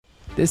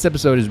This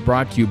episode is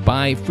brought to you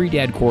by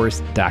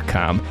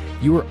freedadcourse.com.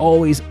 You are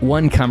always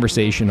one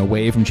conversation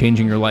away from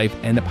changing your life,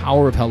 and the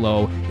power of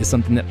hello is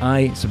something that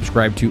I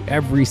subscribe to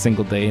every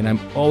single day, and I'm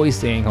always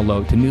saying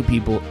hello to new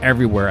people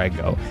everywhere I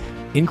go.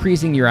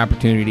 Increasing your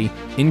opportunity,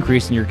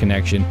 increasing your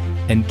connection,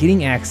 and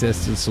getting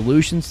access to the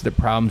solutions to the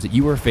problems that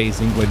you are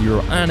facing, whether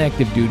you're on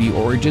active duty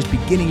or just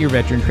beginning your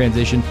veteran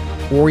transition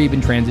or even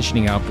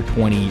transitioning out for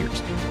 20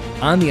 years.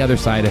 On the other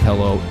side of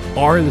hello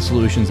are the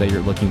solutions that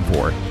you're looking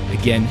for.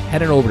 Again,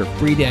 head on over to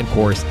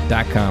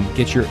freedadcourse.com.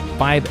 Get your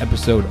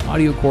 5-episode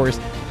audio course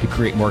to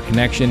create more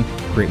connection,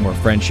 create more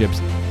friendships,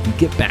 and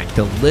get back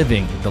to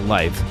living the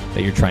life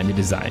that you're trying to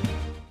design.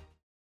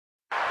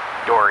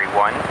 Dory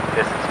 1,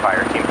 this is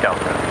Fire Team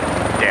Delta.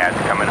 Dad's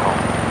coming home.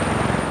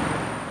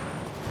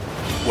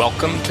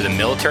 Welcome to the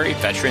Military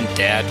Veteran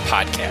Dad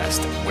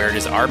Podcast, where it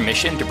is our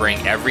mission to bring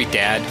every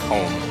dad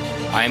home.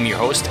 I am your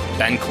host,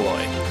 Ben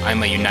Killoy.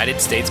 I'm a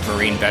United States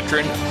Marine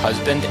veteran,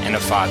 husband, and a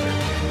father.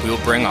 We will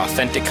bring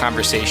authentic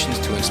conversations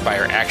to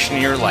inspire action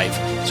in your life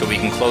so we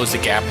can close the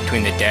gap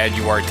between the dad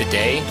you are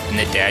today and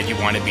the dad you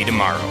want to be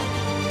tomorrow.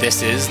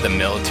 This is the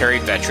Military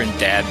Veteran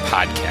Dad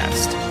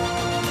Podcast.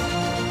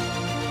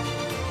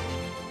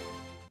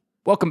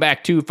 Welcome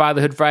back to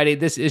Fatherhood Friday.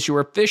 This is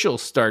your official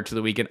start to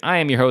the weekend. I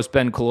am your host,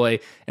 Ben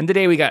Killoy, and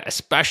today we got a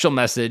special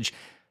message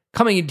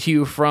coming to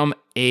you from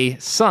a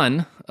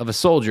son of a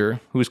soldier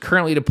who is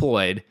currently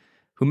deployed,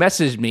 who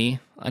messaged me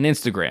on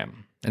Instagram.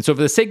 And so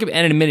for the sake of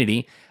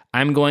anonymity,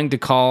 I'm going to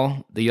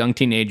call the young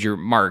teenager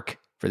Mark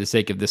for the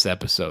sake of this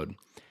episode.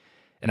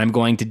 And I'm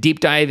going to deep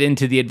dive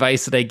into the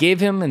advice that I gave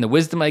him and the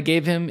wisdom I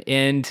gave him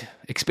and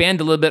expand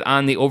a little bit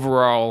on the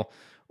overall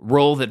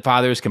role that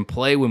fathers can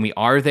play when we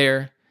are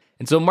there.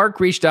 And so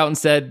Mark reached out and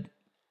said,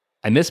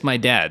 I miss my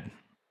dad,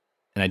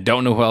 and I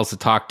don't know who else to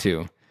talk to,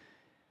 and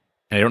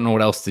I don't know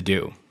what else to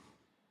do.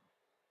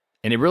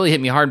 And it really hit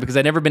me hard because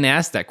I'd never been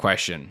asked that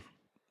question.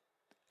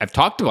 I've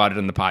talked about it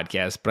on the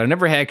podcast, but I've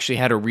never actually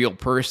had a real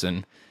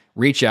person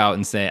reach out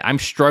and say, I'm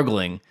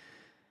struggling.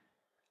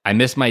 I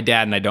miss my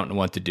dad and I don't know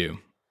what to do.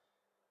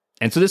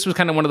 And so this was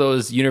kind of one of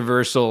those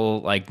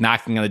universal, like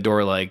knocking on the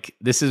door, like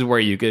this is where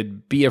you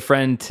could be a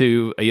friend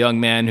to a young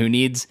man who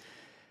needs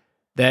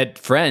that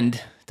friend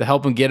to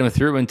help him get him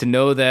through and to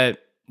know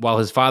that while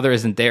his father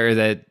isn't there,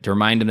 that to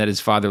remind him that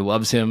his father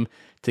loves him,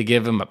 to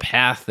give him a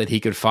path that he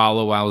could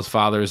follow while his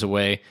father is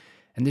away.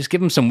 And just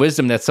give him some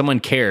wisdom that someone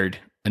cared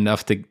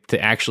enough to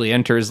actually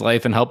enter his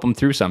life and help him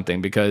through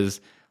something. Because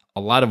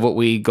a lot of what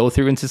we go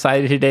through in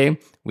society today,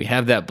 we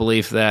have that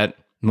belief that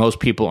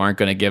most people aren't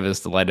going to give us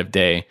the light of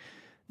day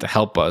to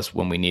help us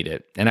when we need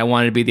it. And I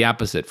wanted to be the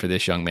opposite for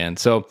this young man.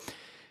 So,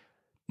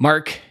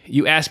 Mark,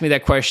 you asked me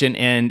that question,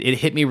 and it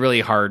hit me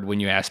really hard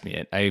when you asked me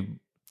it. I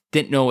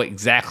didn't know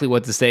exactly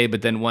what to say,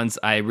 but then once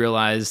I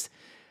realized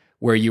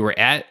where you were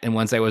at, and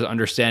once I was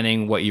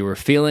understanding what you were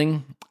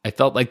feeling, I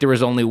felt like there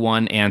was only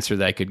one answer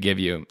that I could give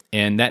you.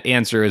 And that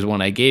answer is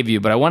one I gave you,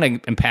 but I want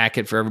to unpack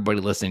it for everybody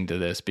listening to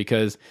this,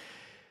 because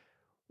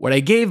what I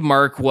gave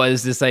Mark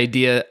was this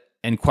idea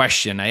and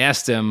question. I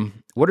asked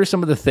him, what are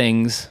some of the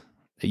things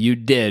that you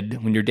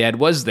did when your dad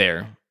was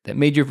there that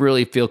made you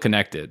really feel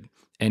connected?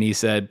 And he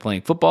said,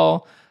 playing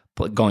football,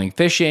 going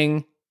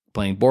fishing,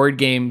 playing board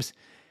games.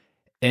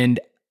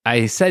 And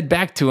I said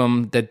back to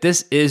him that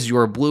this is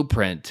your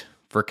blueprint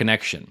for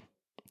connection.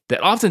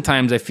 That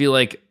oftentimes I feel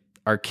like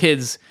our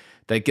kids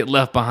that get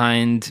left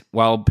behind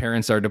while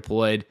parents are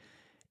deployed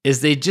is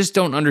they just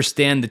don't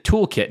understand the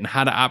toolkit and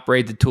how to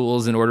operate the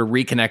tools in order to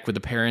reconnect with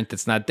the parent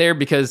that's not there,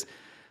 because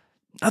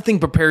nothing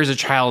prepares a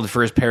child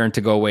for his parent to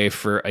go away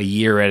for a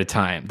year at a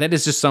time. That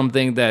is just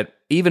something that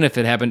even if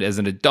it happened as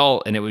an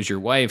adult and it was your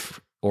wife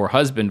or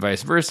husband,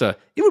 vice versa,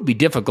 it would be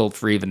difficult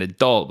for even an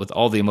adult with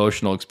all the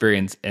emotional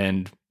experience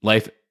and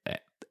life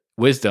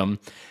wisdom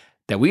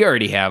that we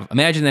already have.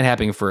 Imagine that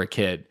happening for a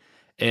kid.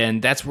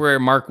 And that's where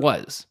Mark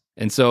was.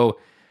 And so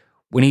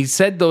when he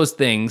said those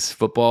things,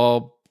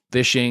 football,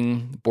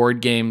 fishing, board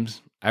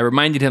games, I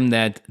reminded him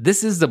that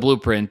this is the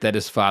blueprint that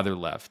his father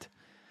left.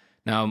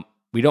 Now,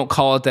 we don't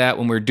call it that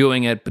when we're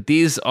doing it, but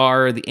these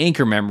are the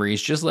anchor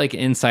memories, just like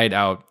Inside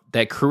Out,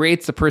 that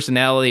creates the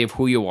personality of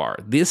who you are.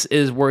 This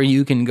is where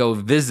you can go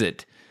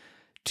visit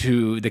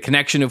to the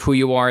connection of who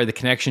you are, the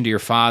connection to your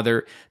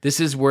father. This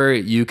is where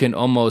you can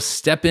almost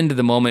step into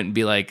the moment and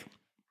be like,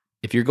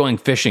 if you're going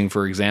fishing,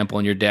 for example,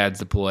 and your dad's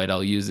deployed,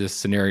 I'll use this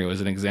scenario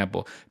as an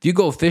example. If you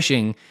go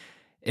fishing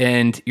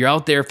and you're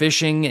out there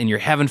fishing and you're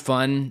having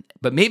fun,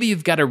 but maybe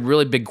you've got a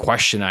really big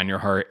question on your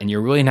heart and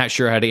you're really not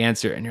sure how to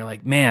answer it, and you're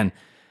like, man,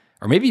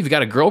 or maybe you've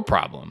got a girl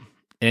problem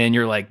and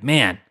you're like,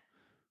 man,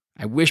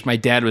 I wish my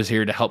dad was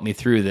here to help me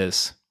through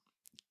this.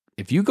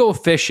 If you go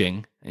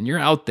fishing and you're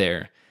out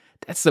there,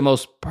 that's the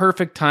most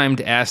perfect time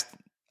to ask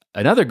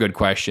another good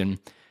question.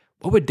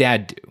 What would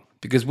dad do?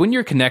 Because when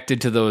you're connected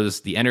to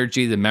those, the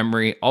energy, the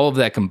memory, all of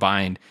that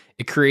combined,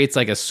 it creates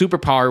like a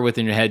superpower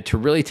within your head to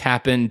really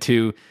tap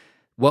into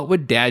what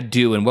would dad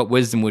do and what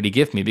wisdom would he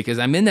give me? Because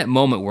I'm in that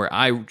moment where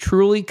I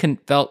truly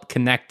felt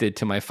connected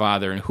to my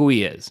father and who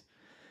he is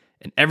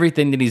and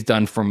everything that he's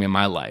done for me in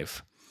my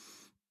life.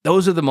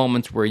 those are the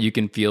moments where you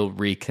can feel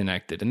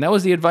reconnected. And that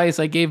was the advice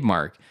I gave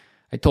Mark.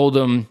 I told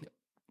him,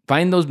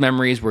 find those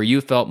memories where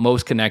you felt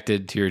most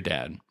connected to your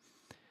dad.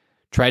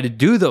 Try to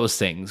do those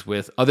things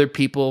with other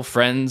people,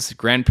 friends,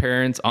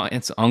 grandparents,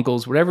 aunts,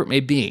 uncles, whatever it may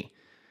be.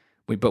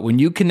 But when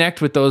you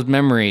connect with those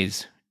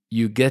memories,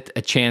 you get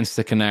a chance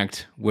to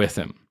connect with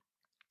him.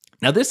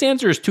 Now, this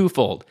answer is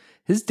twofold.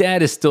 His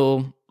dad is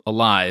still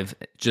alive,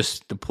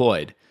 just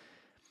deployed.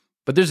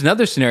 But there's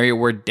another scenario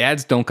where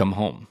dads don't come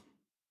home.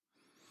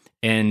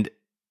 And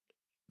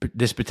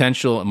this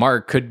potential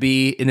Mark could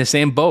be in the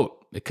same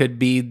boat. It could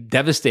be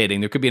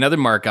devastating. There could be another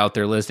Mark out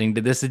there listening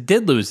to this that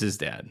did lose his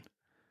dad.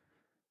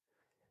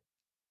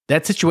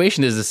 That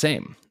situation is the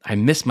same. I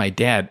miss my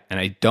dad and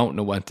I don't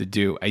know what to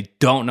do. I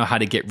don't know how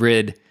to get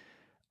rid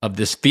of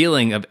this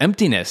feeling of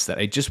emptiness that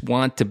I just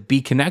want to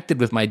be connected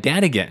with my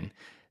dad again,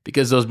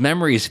 because those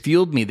memories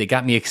fueled me. They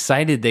got me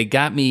excited. They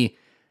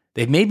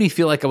made me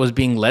feel like I was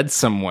being led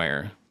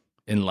somewhere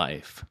in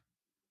life.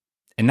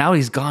 And now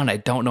he's gone. I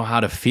don't know how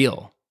to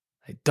feel.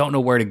 I don't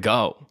know where to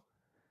go.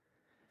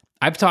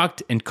 I've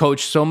talked and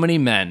coached so many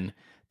men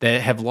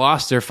that have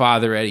lost their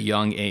father at a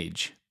young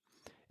age.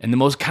 And the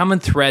most common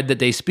thread that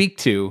they speak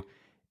to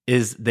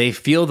is they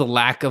feel the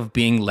lack of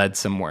being led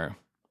somewhere.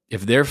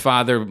 If their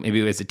father,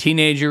 maybe as a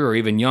teenager or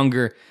even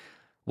younger,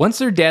 once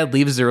their dad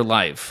leaves their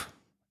life,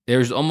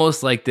 there's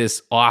almost like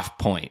this off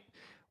point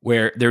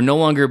where they're no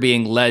longer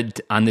being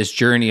led on this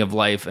journey of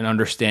life and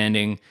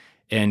understanding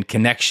and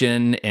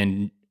connection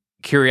and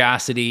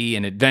curiosity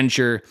and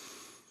adventure.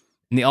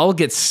 And they all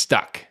get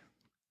stuck.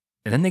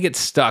 And then they get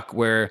stuck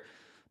where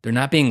they're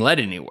not being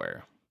led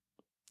anywhere.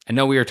 I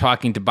know we were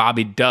talking to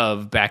Bobby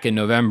Dove back in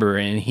November,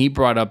 and he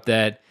brought up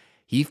that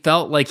he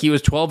felt like he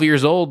was 12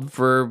 years old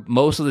for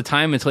most of the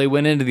time until he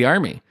went into the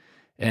Army.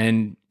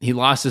 And he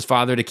lost his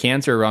father to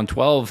cancer around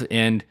 12,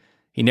 and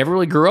he never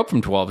really grew up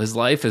from 12.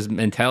 His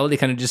mentality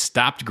kind of just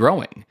stopped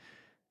growing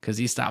because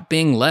he stopped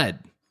being led.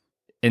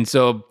 And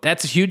so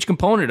that's a huge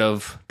component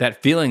of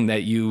that feeling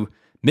that you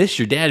miss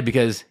your dad,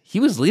 because he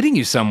was leading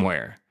you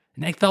somewhere.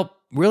 And that felt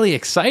really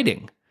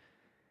exciting.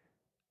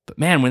 But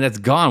man, when that's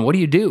gone, what do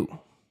you do?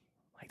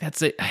 Like,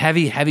 that's a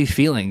heavy, heavy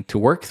feeling to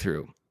work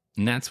through.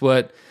 And that's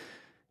what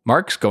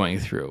Mark's going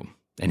through.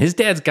 And his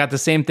dad's got the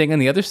same thing on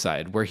the other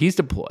side where he's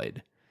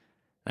deployed.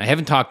 I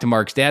haven't talked to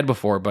Mark's dad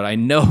before, but I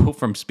know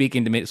from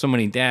speaking to so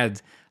many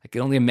dads, I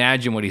can only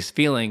imagine what he's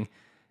feeling.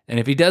 And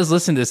if he does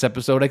listen to this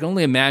episode, I can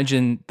only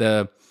imagine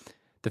the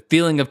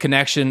feeling of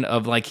connection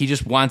of like he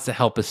just wants to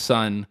help his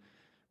son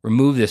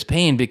remove this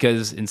pain,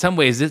 because in some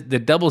ways, the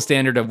double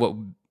standard of what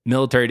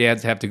military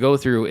dads have to go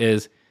through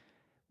is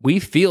we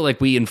feel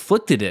like we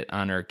inflicted it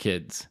on our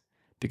kids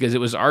because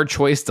it was our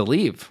choice to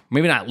leave.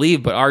 Maybe not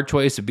leave, but our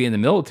choice to be in the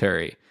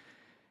military.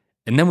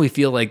 And then we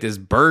feel like this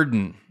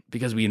burden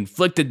because we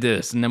inflicted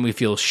this, and then we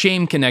feel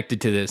shame connected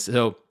to this.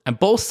 So on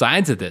both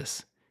sides of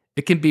this,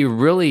 it can be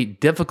really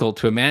difficult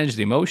to manage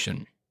the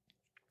emotion.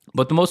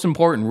 But the most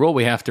important rule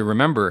we have to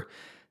remember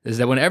is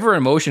that whenever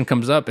emotion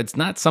comes up, it's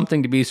not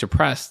something to be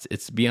suppressed,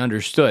 it's to be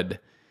understood.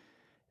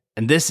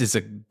 And this is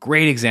a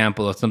great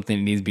example of something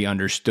that needs to be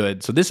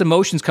understood. So this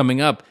emotion's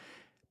coming up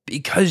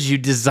because you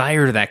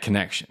desire that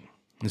connection.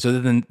 And so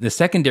then the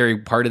secondary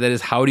part of that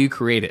is, how do you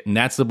create it? And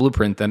that's the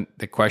blueprint, that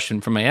the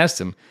question from I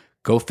asked him.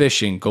 Go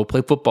fishing, go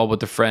play football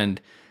with a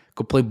friend,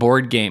 go play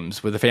board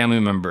games with a family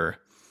member.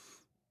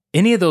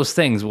 Any of those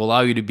things will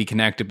allow you to be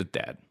connected with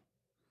dad.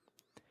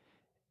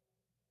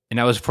 And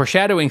I was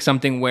foreshadowing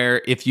something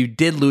where if you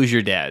did lose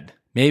your dad,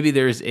 maybe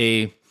there's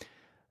a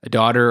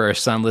daughter or a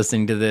son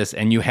listening to this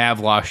and you have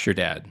lost your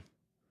dad.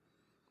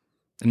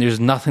 And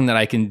there's nothing that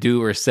I can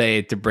do or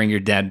say to bring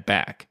your dad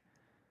back.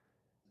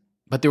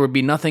 But there would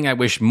be nothing I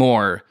wish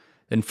more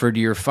than for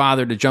your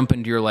father to jump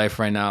into your life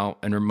right now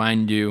and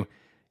remind you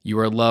you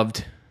are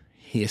loved.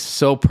 He is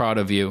so proud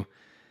of you.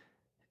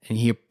 And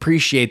he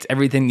appreciates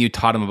everything you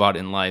taught him about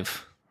in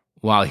life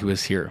while he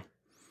was here.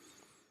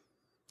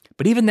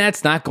 But even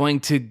that's not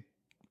going to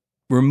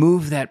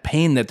remove that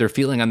pain that they're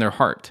feeling on their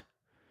heart,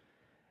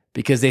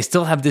 because they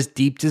still have this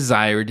deep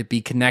desire to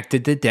be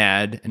connected to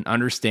dad and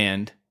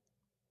understand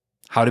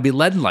how to be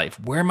led in life.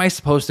 Where am I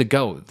supposed to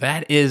go?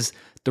 That is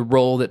the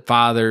role that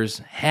fathers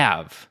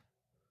have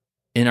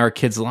in our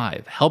kids'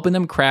 lives, helping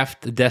them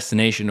craft the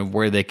destination of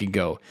where they can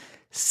go,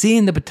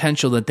 seeing the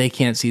potential that they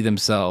can't see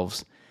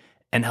themselves,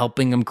 and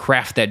helping them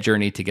craft that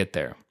journey to get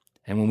there.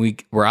 And when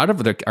we're out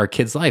of our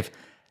kids' life,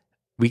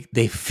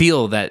 they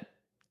feel that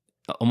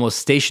almost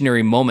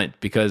stationary moment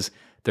because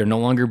they're no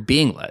longer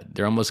being led.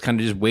 They're almost kind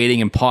of just waiting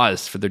in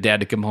pause for their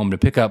dad to come home to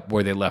pick up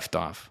where they left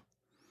off.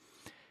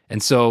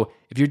 And so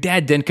if your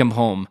dad didn't come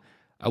home,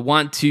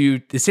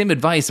 the same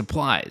advice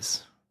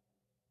applies.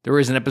 There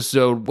was an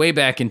episode way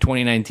back in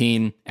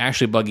 2019,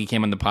 Ashley Buggy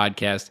came on the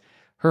podcast.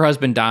 Her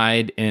husband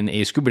died in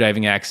a scuba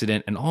diving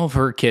accident, and all of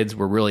her kids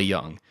were really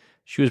young.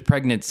 She was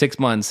pregnant 6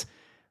 months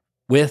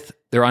with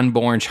their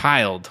unborn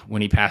child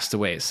when he passed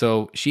away.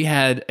 So she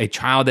had a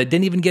child that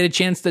didn't even get a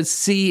chance to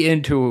see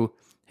into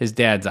his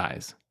dad's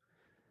eyes.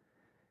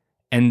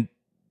 And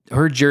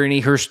her journey,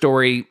 her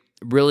story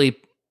really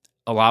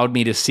allowed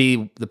me to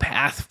see the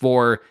path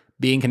for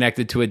being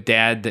connected to a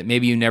dad that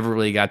maybe you never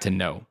really got to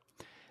know.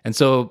 And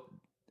so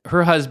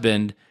her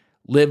husband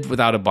lived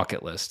without a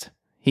bucket list.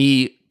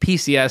 He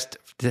PCS'd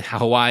to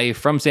Hawaii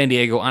from San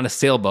Diego on a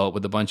sailboat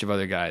with a bunch of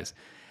other guys.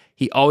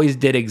 He always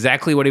did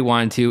exactly what he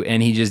wanted to,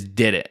 and he just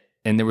did it.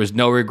 And there was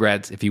no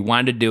regrets. If he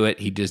wanted to do it,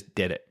 he just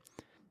did it.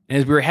 And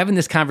as we were having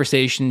this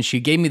conversation, she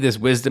gave me this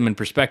wisdom and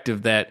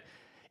perspective that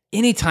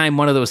anytime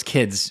one of those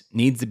kids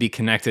needs to be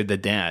connected to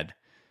dad,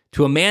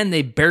 to a man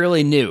they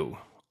barely knew,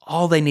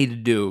 all they need to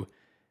do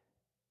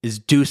is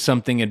do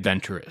something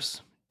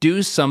adventurous.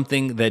 Do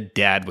something that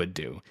dad would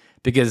do.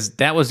 Because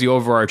that was the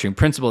overarching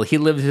principle. He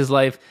lived his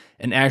life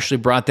and actually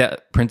brought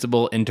that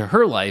principle into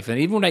her life. And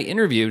even when I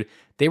interviewed,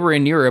 they were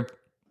in Europe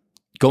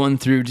going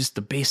through just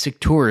the basic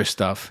tourist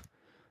stuff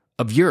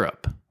of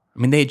Europe. I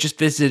mean, they had just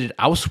visited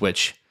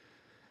Auschwitz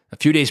a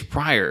few days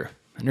prior,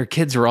 and their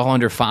kids were all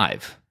under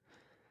 5.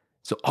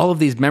 So all of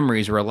these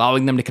memories were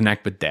allowing them to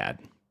connect with dad.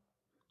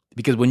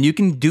 Because when you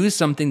can do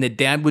something that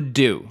dad would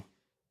do,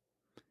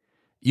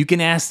 you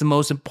can ask the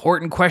most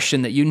important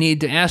question that you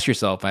need to ask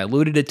yourself. I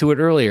alluded to it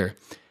earlier.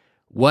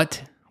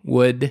 What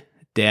would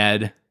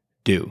dad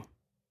do?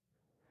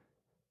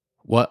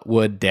 What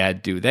would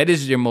dad do? That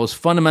is your most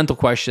fundamental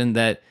question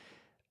that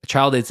a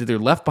child is either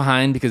left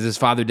behind because his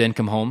father didn't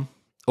come home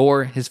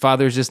or his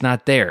father's just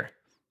not there.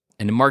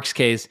 And in Mark's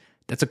case,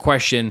 that's a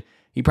question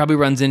he probably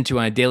runs into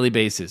on a daily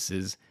basis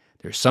is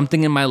there's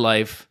something in my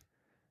life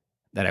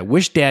that I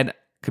wish dad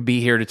could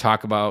be here to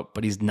talk about,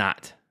 but he's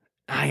not.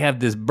 I have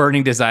this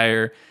burning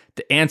desire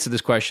to answer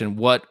this question,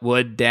 what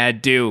would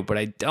dad do? But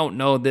I don't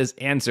know this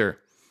answer.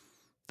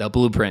 The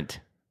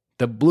blueprint.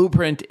 The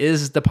blueprint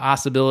is the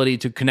possibility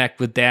to connect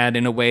with dad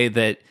in a way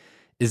that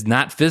is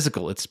not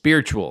physical, it's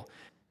spiritual.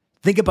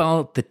 Think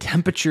about the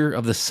temperature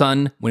of the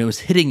sun when it was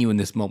hitting you in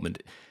this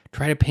moment.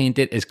 Try to paint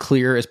it as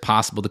clear as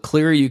possible. The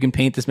clearer you can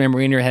paint this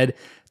memory in your head,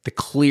 the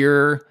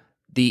clearer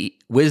the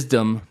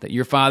wisdom that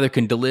your father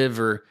can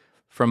deliver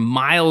from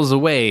miles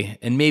away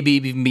and maybe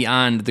even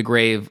beyond the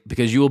grave,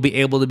 because you will be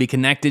able to be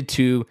connected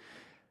to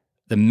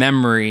the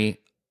memory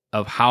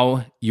of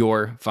how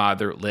your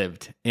father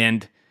lived.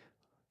 And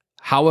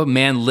how a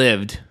man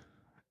lived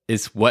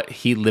is what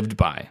he lived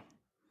by.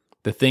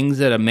 The things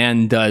that a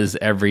man does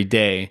every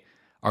day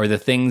are the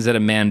things that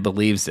a man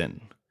believes in.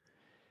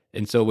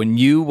 And so when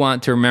you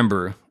want to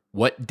remember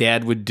what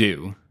dad would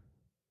do,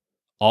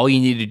 all you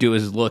need to do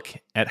is look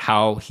at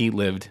how he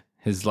lived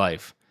his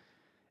life.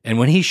 And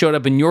when he showed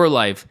up in your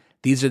life,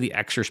 these are the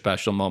extra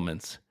special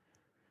moments.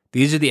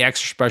 These are the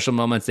extra special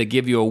moments that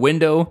give you a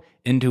window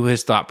into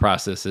his thought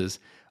processes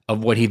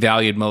of what he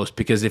valued most.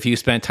 Because if he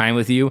spent time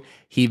with you,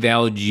 he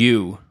valued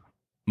you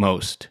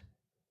most.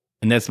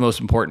 And that's the most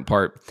important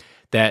part.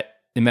 That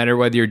no matter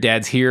whether your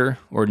dad's here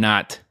or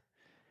not,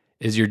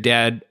 is your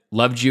dad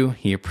loved you,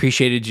 he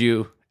appreciated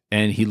you,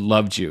 and he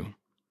loved you.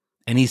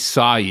 And he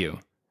saw you.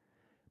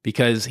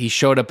 Because he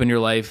showed up in your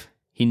life,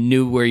 he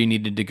knew where you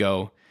needed to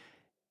go.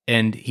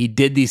 And he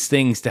did these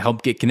things to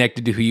help get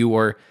connected to who you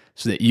were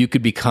so that you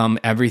could become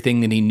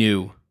everything that he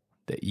knew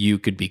that you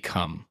could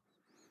become.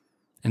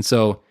 And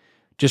so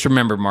just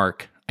remember,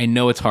 Mark, I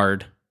know it's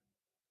hard.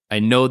 I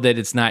know that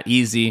it's not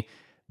easy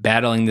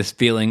battling this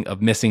feeling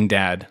of missing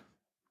dad.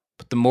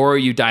 But the more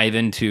you dive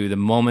into the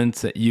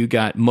moments that you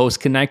got most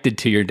connected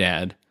to your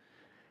dad,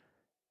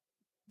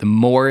 the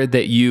more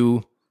that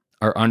you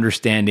are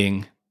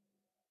understanding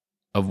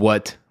of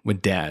what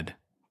would dad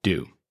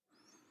do.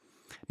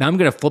 Now I'm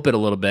going to flip it a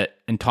little bit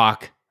and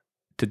talk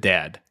to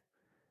dad.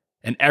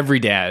 And every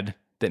dad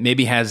that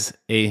maybe has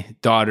a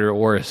daughter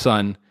or a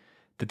son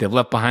that they've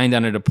left behind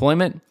on a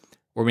deployment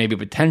or maybe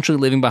potentially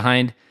leaving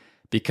behind,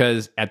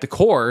 because at the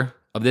core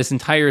of this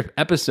entire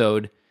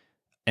episode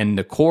and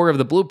the core of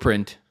the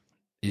blueprint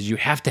is you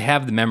have to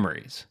have the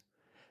memories.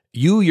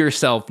 You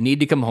yourself need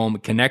to come home,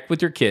 connect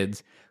with your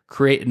kids,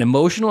 create an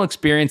emotional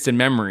experience and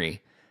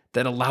memory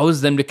that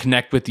allows them to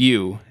connect with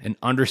you and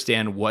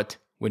understand what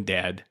would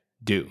dad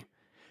do.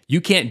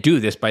 You can't do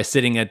this by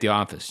sitting at the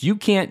office. You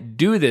can't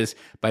do this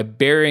by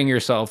burying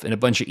yourself in a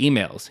bunch of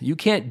emails. You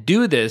can't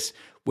do this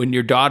when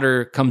your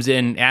daughter comes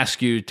in and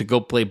asks you to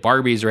go play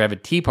Barbies or have a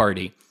tea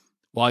party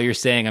while you're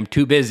saying, I'm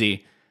too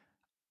busy,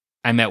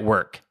 I'm at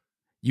work.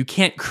 You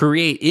can't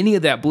create any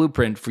of that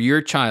blueprint for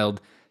your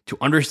child to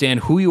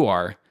understand who you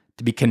are,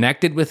 to be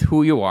connected with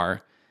who you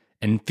are,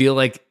 and feel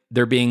like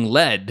they're being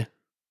led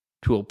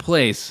to a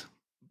place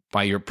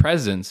by your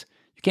presence.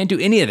 You can't do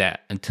any of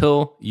that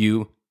until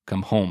you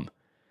come home.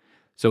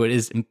 So it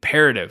is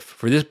imperative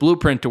for this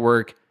blueprint to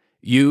work.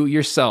 You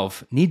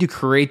yourself need to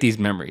create these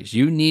memories.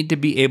 You need to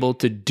be able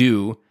to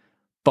do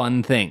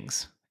fun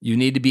things. You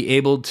need to be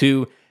able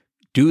to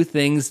do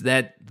things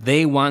that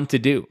they want to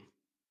do.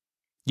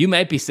 You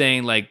might be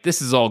saying, like,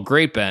 this is all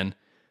great, Ben,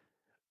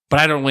 but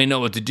I don't really know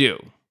what to do.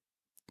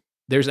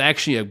 There's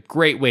actually a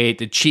great way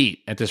to cheat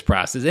at this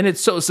process. And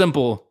it's so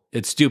simple,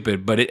 it's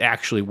stupid, but it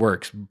actually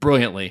works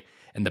brilliantly.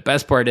 And the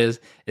best part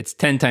is, it's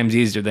 10 times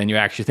easier than you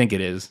actually think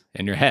it is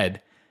in your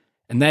head.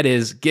 And that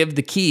is, give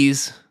the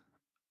keys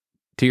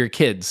to your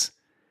kids.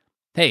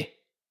 Hey,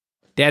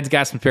 Dad's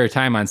got some spare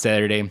time on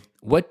Saturday.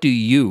 What do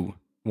you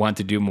want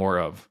to do more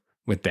of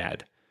with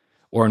Dad?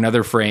 Or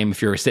another frame,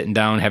 if you're sitting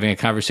down having a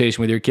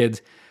conversation with your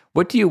kids,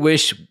 what do you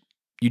wish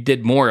you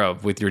did more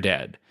of with your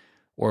dad?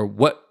 Or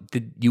what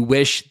did you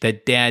wish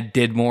that Dad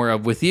did more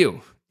of with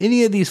you?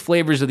 Any of these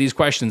flavors of these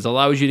questions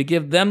allows you to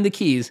give them the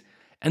keys,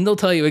 and they'll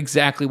tell you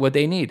exactly what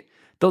they need.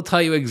 They'll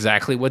tell you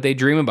exactly what they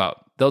dream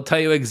about. They'll tell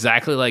you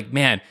exactly like,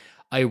 man,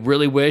 I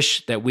really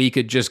wish that we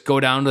could just go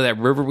down to that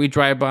river we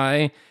drive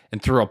by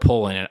and throw a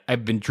pole in it.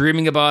 I've been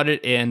dreaming about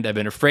it, and I've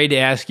been afraid to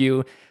ask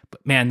you,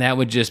 but man, that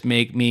would just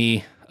make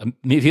me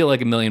feel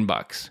like $1 million.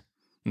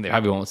 And they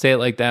probably won't say it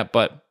like that,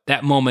 but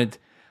that moment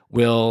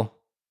will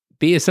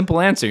be a simple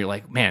answer. You're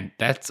like, man,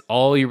 that's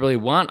all you really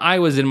want? I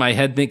was in my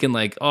head thinking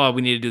like, oh,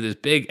 we need to do this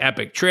big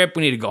epic trip.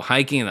 We need to go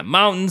hiking in the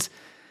mountains.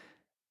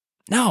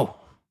 No.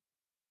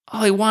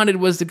 All he wanted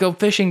was to go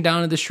fishing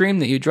down at the stream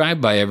that you drive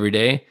by every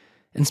day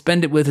and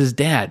spend it with his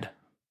dad.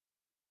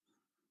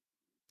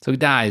 So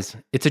guys,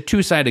 it's a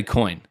two-sided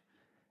coin.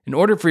 In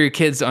order for your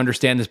kids to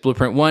understand this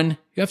blueprint, one,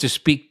 you have to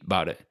speak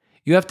about it.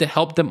 You have to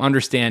help them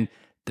understand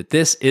that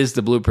this is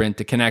the blueprint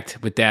to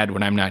connect with Dad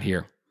when I'm not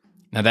here.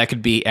 Now that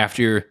could be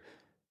after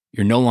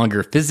you're no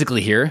longer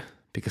physically here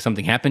because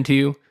something happened to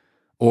you,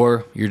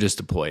 or you're just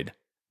deployed.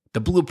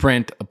 The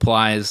blueprint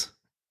applies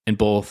in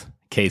both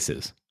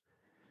cases.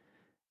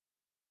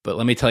 But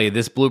let me tell you,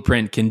 this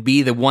blueprint can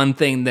be the one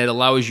thing that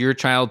allows your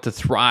child to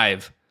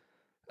thrive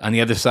on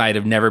the other side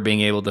of never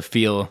being able to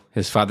feel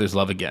his father's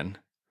love again.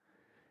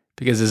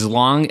 Because as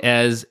long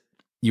as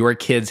your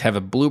kids have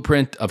a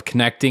blueprint of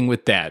connecting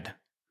with Dad,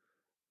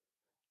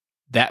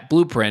 that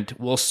blueprint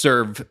will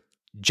serve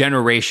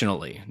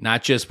generationally,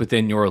 not just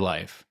within your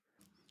life.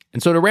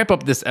 And so to wrap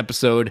up this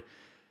episode, a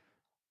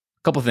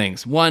couple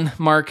things. One,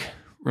 Mark,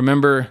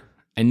 remember,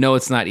 I know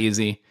it's not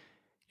easy.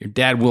 Your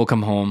dad will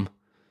come home,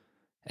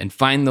 and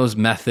find those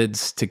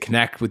methods to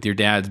connect with your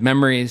dad's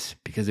memories,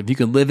 because if you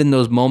can live in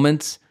those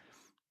moments,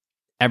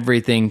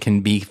 everything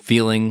can be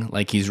feeling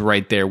like he's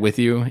right there with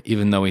you,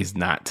 even though he's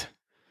not.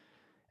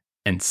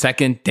 And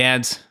second,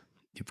 dads,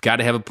 you've got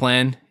to have a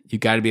plan.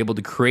 You've got to be able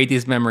to create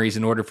these memories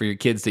in order for your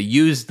kids to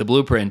use the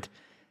blueprint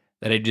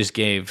that I just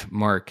gave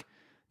Mark.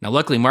 Now,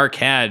 luckily, Mark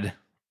had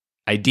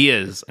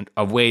ideas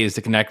of ways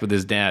to connect with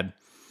his dad,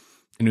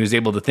 and he was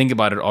able to think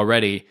about it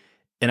already.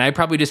 And I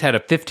probably just had a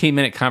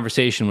 15-minute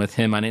conversation with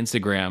him on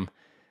Instagram.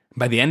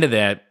 By the end of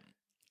that,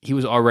 he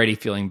was already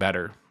feeling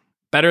better.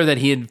 Better than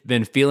he had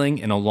been feeling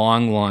in a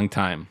long, long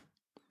time.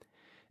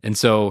 And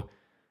so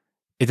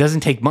it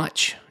doesn't take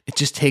much. It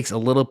just takes a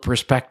little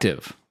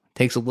perspective. It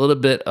takes a little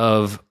bit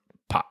of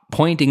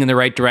pointing in the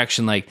right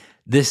direction, like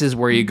this is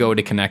where you go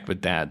to connect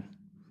with Dad.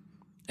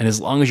 And as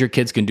long as your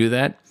kids can do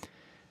that,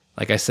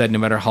 like I said, no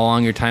matter how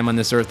long your time on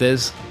this earth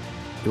is,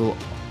 you will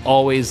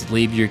always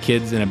leave your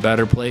kids in a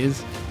better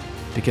place,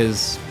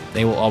 because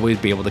they will always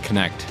be able to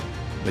connect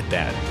with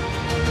Dad.